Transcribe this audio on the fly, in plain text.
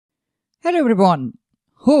Hello everyone,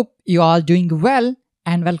 hope you are doing well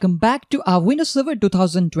and welcome back to our Windows Server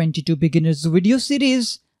 2022 Beginners video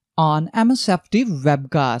series on MSFT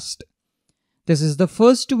webcast. This is the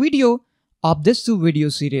first video of this video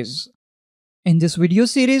series. In this video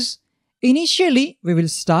series, initially we will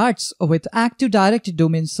start with Active Directory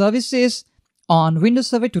domain services on Windows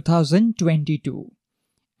Server 2022.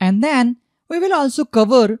 And then we will also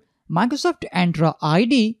cover Microsoft Entra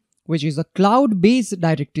ID, which is a cloud-based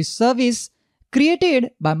directory service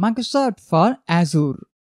created by Microsoft for Azure.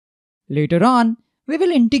 Later on, we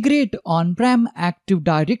will integrate on-prem Active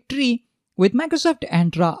Directory with Microsoft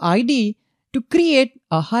Entra ID to create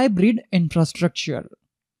a hybrid infrastructure.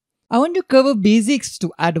 I want to cover basics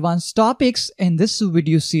to advanced topics in this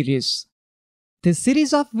video series. This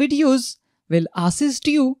series of videos will assist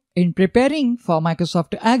you in preparing for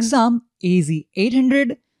Microsoft exam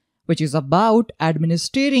AZ800, which is about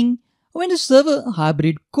administering Windows Server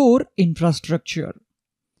hybrid core infrastructure.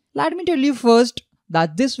 Let me tell you first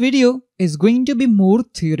that this video is going to be more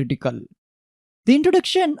theoretical. The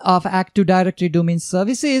introduction of Active Directory domain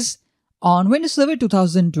services on Windows Server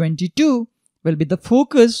 2022 will be the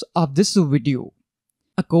focus of this video.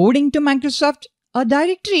 According to Microsoft, a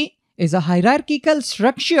directory is a hierarchical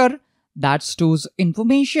structure that stores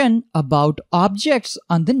information about objects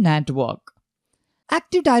on the network.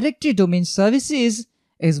 Active Directory domain services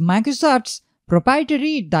is Microsoft's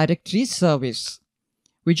proprietary directory service.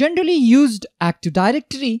 We generally used Active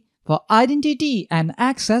Directory for identity and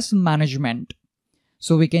access management.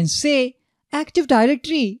 So we can say Active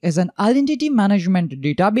Directory is an identity management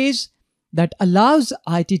database that allows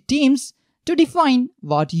IT teams to define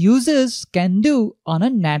what users can do on a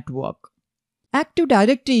network. Active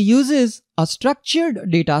Directory uses a structured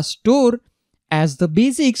data store as the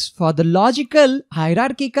basics for the logical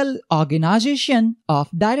hierarchical organization of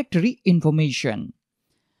directory information.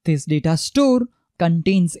 This data store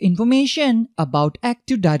contains information about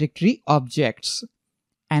Active Directory objects.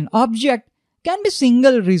 An object can be a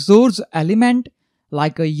single resource element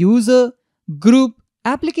like a user, group,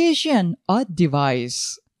 application, or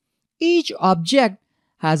device. Each object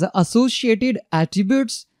has associated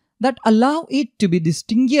attributes that allow it to be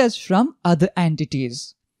distinguished from other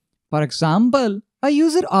entities. For example, a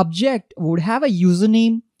user object would have a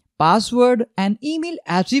username, password, and email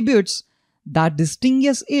attributes that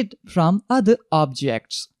distinguish it from other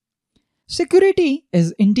objects. Security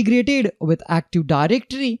is integrated with Active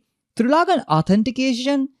Directory through login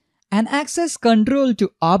authentication and access control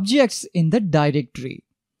to objects in the directory.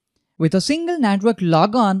 With a single network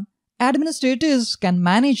logon, administrators can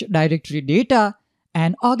manage directory data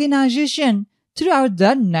and organization throughout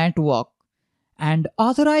the network, and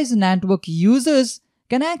authorized network users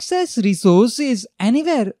can access resources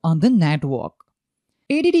anywhere on the network.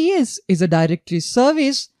 ADDS is a directory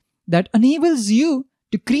service that enables you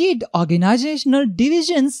to create organizational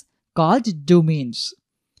divisions called domains.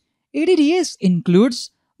 ADDS includes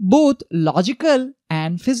both logical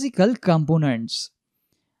and physical components.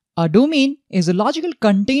 A domain is a logical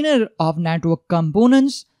container of network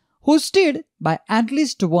components hosted by at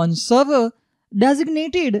least one server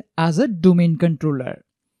designated as a domain controller.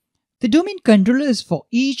 The domain controllers for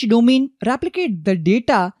each domain replicate the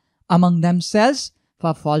data among themselves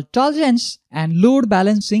for fault tolerance and load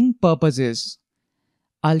balancing purposes.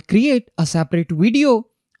 I'll create a separate video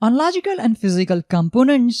on logical and physical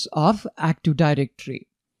components of Active Directory.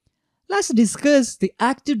 Let's discuss the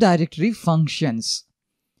Active Directory functions.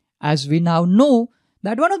 As we now know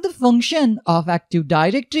that one of the functions of Active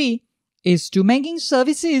Directory is to making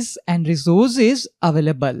services and resources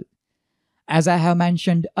available. As I have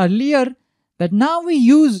mentioned earlier, that now we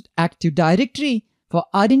use Active Directory for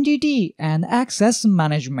identity and access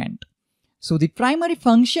management. So the primary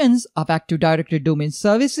functions of Active Directory domain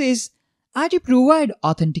services are to provide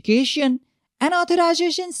authentication and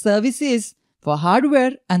authorization services for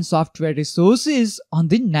hardware and software resources on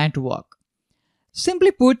the network.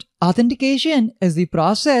 Simply put, authentication is the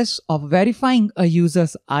process of verifying a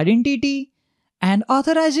user's identity, and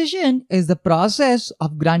authorization is the process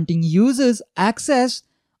of granting users access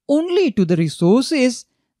only to the resources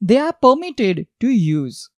they are permitted to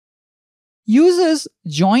use. Users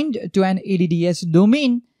joined to an ADDS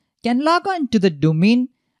domain can log on to the domain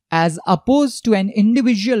as opposed to an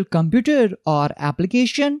individual computer or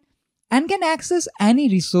application and can access any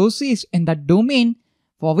resources in that domain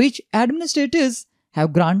for which administrators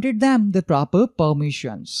have granted them the proper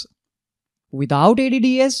permissions. Without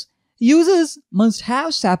ADDS, users must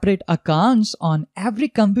have separate accounts on every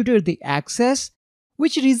computer they access,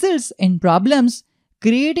 which results in problems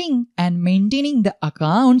creating and maintaining the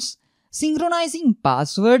accounts, synchronizing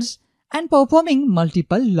passwords, and performing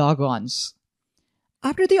multiple logons.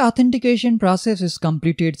 After the authentication process is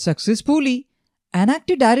completed successfully, an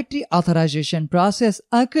Active Directory authorization process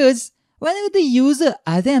occurs whenever the user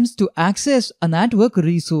attempts to access a network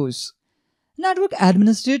resource. Network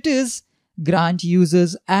administrators grant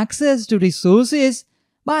users access to resources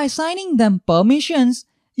by assigning them permissions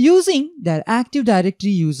using their Active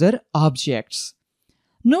Directory user objects.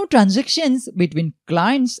 No transactions between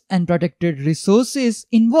clients and protected resources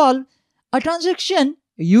involve a transaction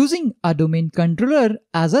using a domain controller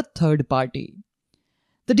as a third party.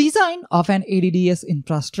 The design of an ADDS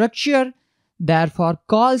infrastructure therefore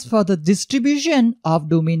calls for the distribution of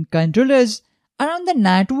domain controllers around the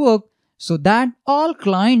network so that all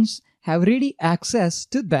clients have ready access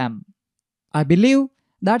to them. I believe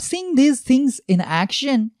that seeing these things in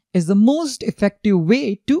action is the most effective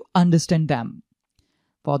way to understand them.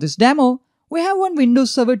 For this demo, we have one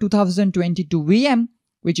Windows Server 2022 VM,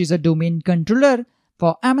 which is a domain controller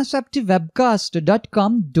for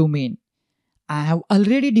msftwebcast.com domain. I have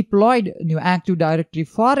already deployed new Active Directory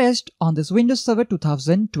Forest on this Windows Server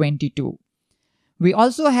 2022. We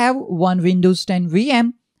also have one Windows 10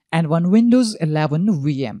 VM and one Windows 11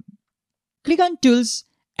 VM. Click on Tools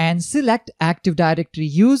and select Active Directory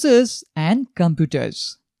Users and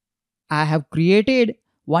Computers. I have created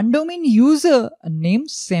one domain user named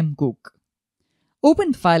samcook.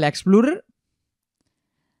 Open File Explorer.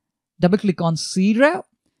 Double-click on C drive.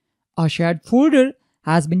 A shared folder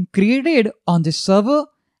has been created on this server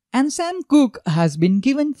and samcook has been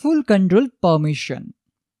given full control permission.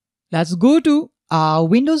 Let's go to our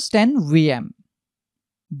Windows 10 VM.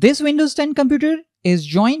 This Windows 10 computer is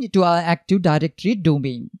joined to our Active Directory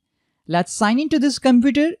domain. Let's sign into this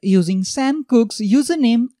computer using samcook's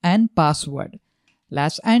username and password.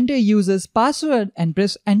 Let's enter user's password and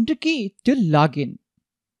press Enter key to log in.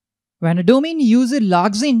 When a domain user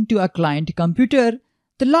logs in to a client computer,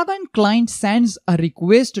 the logon client sends a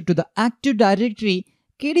request to the Active Directory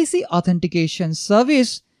KDC authentication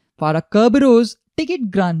service for a Kerberos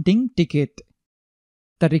ticket granting ticket.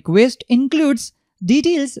 The request includes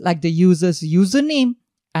details like the user's username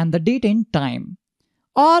and the date and time.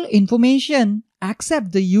 All information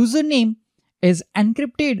except the username is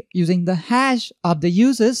encrypted using the hash of the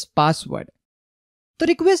user's password. The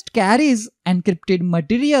request carries encrypted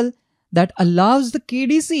material that allows the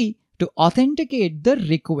KDC to authenticate the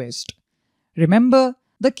request. Remember,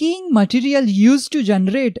 the keying material used to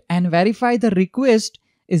generate and verify the request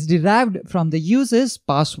is derived from the user's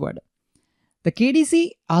password. The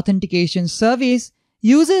KDC authentication service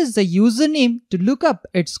uses the username to look up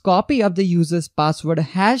its copy of the user's password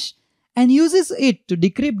hash and uses it to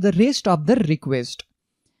decrypt the rest of the request.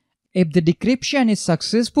 If the decryption is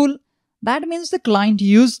successful, that means the client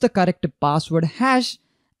used the correct password hash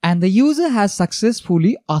and the user has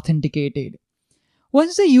successfully authenticated.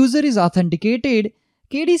 Once the user is authenticated,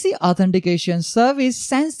 KDC authentication service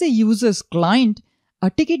sends the user's client a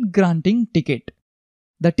ticket granting ticket.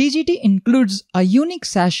 The TGT includes a unique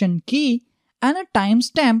session key and a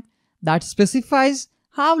timestamp that specifies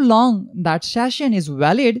how long that session is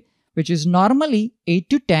valid, which is normally 8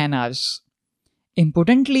 to 10 hours.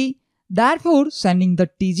 Importantly, therefore, sending the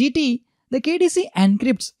TGT, the KDC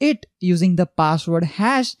encrypts it using the password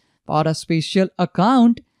hash for a special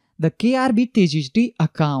account, the KRB TGT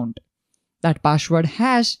account. That password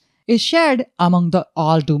hash is shared among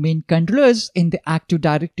all domain controllers in the Active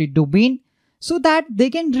Directory domain so that they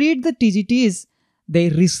can read the TGTs they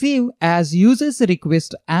receive as users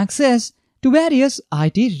request access to various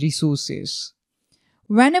IT resources.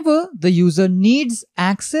 Whenever the user needs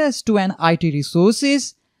access to an IT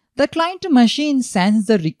resources, the client machine sends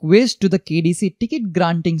the request to the KDC ticket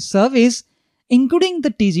granting service, including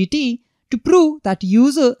the TGT, to prove that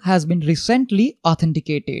user has been recently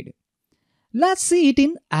authenticated. Let's see it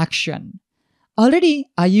in action. Already,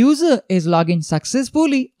 a user is logged in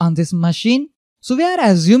successfully on this machine, so we are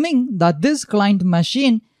assuming that this client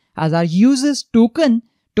machine has our user's token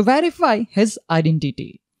to verify his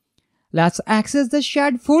identity. Let's access the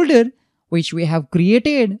shared folder which we have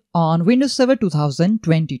created on Windows Server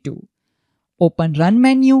 2022. Open Run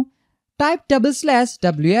menu, type /ws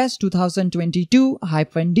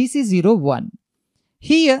 2022-DC01.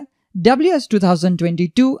 Here, ws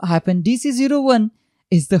 2022-DC01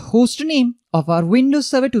 is the hostname of our Windows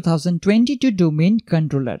Server 2022 domain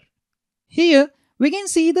controller. Here, we can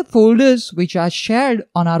see the folders which are shared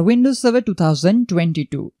on our Windows Server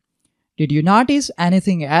 2022. Did you notice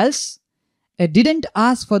anything else? It didn't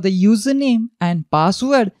ask for the username and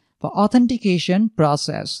password for authentication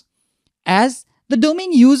process. As the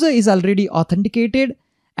domain user is already authenticated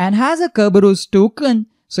and has a Kerberos token,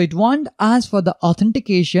 so it won't ask for the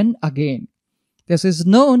authentication again. This is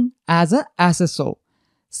known as a SSO,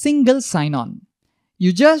 single sign-on.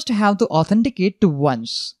 You just have to authenticate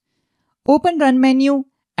once. Open Run menu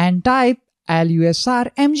and type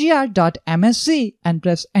lusrmgr.msc and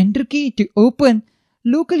press Enter key to open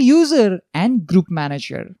Local User and Group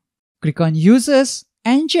Manager. Click on Users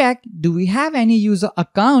and check, do we have any user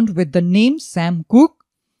account with the name Sam Cook?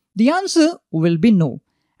 The answer will be no,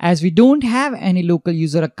 as we don't have any local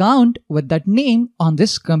user account with that name on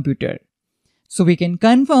this computer. So we can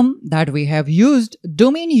confirm that we have used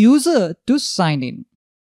domain user to sign in.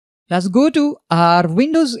 Let's go to our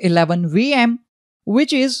Windows 11 VM,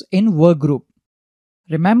 which is in Workgroup.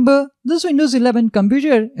 Remember, this Windows 11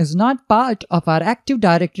 computer is not part of our Active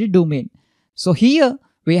Directory domain. So here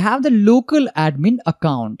we have the local admin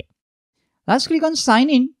account. Let's click on Sign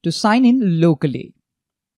In to sign in locally.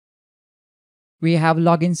 We have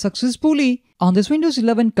logged in successfully on this Windows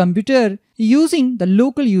 11 computer using the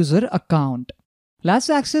local user account. Let's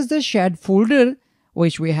access the shared folder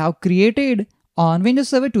which we have created on Windows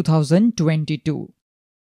Server 2022.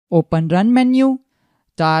 Open Run menu,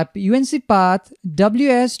 type unc path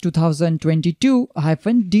ws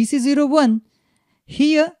 2022-dc01.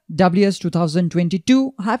 Here ws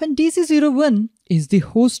 2022-dc01 is the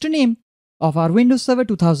host name of our Windows Server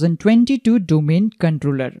 2022 domain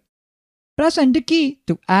controller. Press Enter key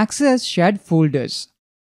to access shared folders.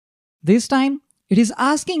 This time it is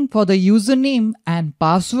asking for the username and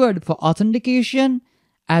password for authentication,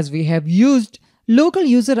 as we have used local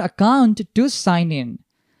user account to sign in.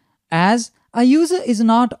 As a user is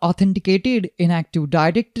not authenticated in Active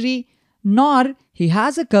Directory, nor he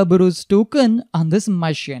has a Kerberos token on this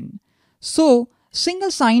machine. So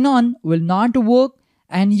single sign-on will not work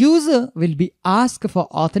and user will be asked for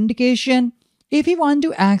authentication if he want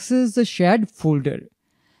to access the shared folder.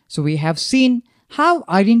 So we have seen how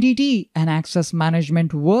identity and access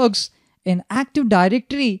management works in Active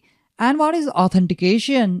Directory and what is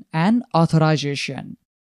authentication and authorization.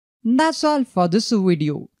 That's all for this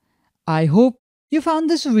video. I hope you found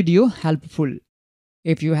this video helpful.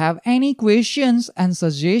 If you have any questions and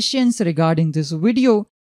suggestions regarding this video,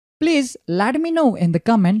 please let me know in the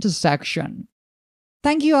comment section.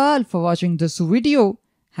 Thank you all for watching this video.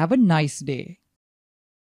 Have a nice day.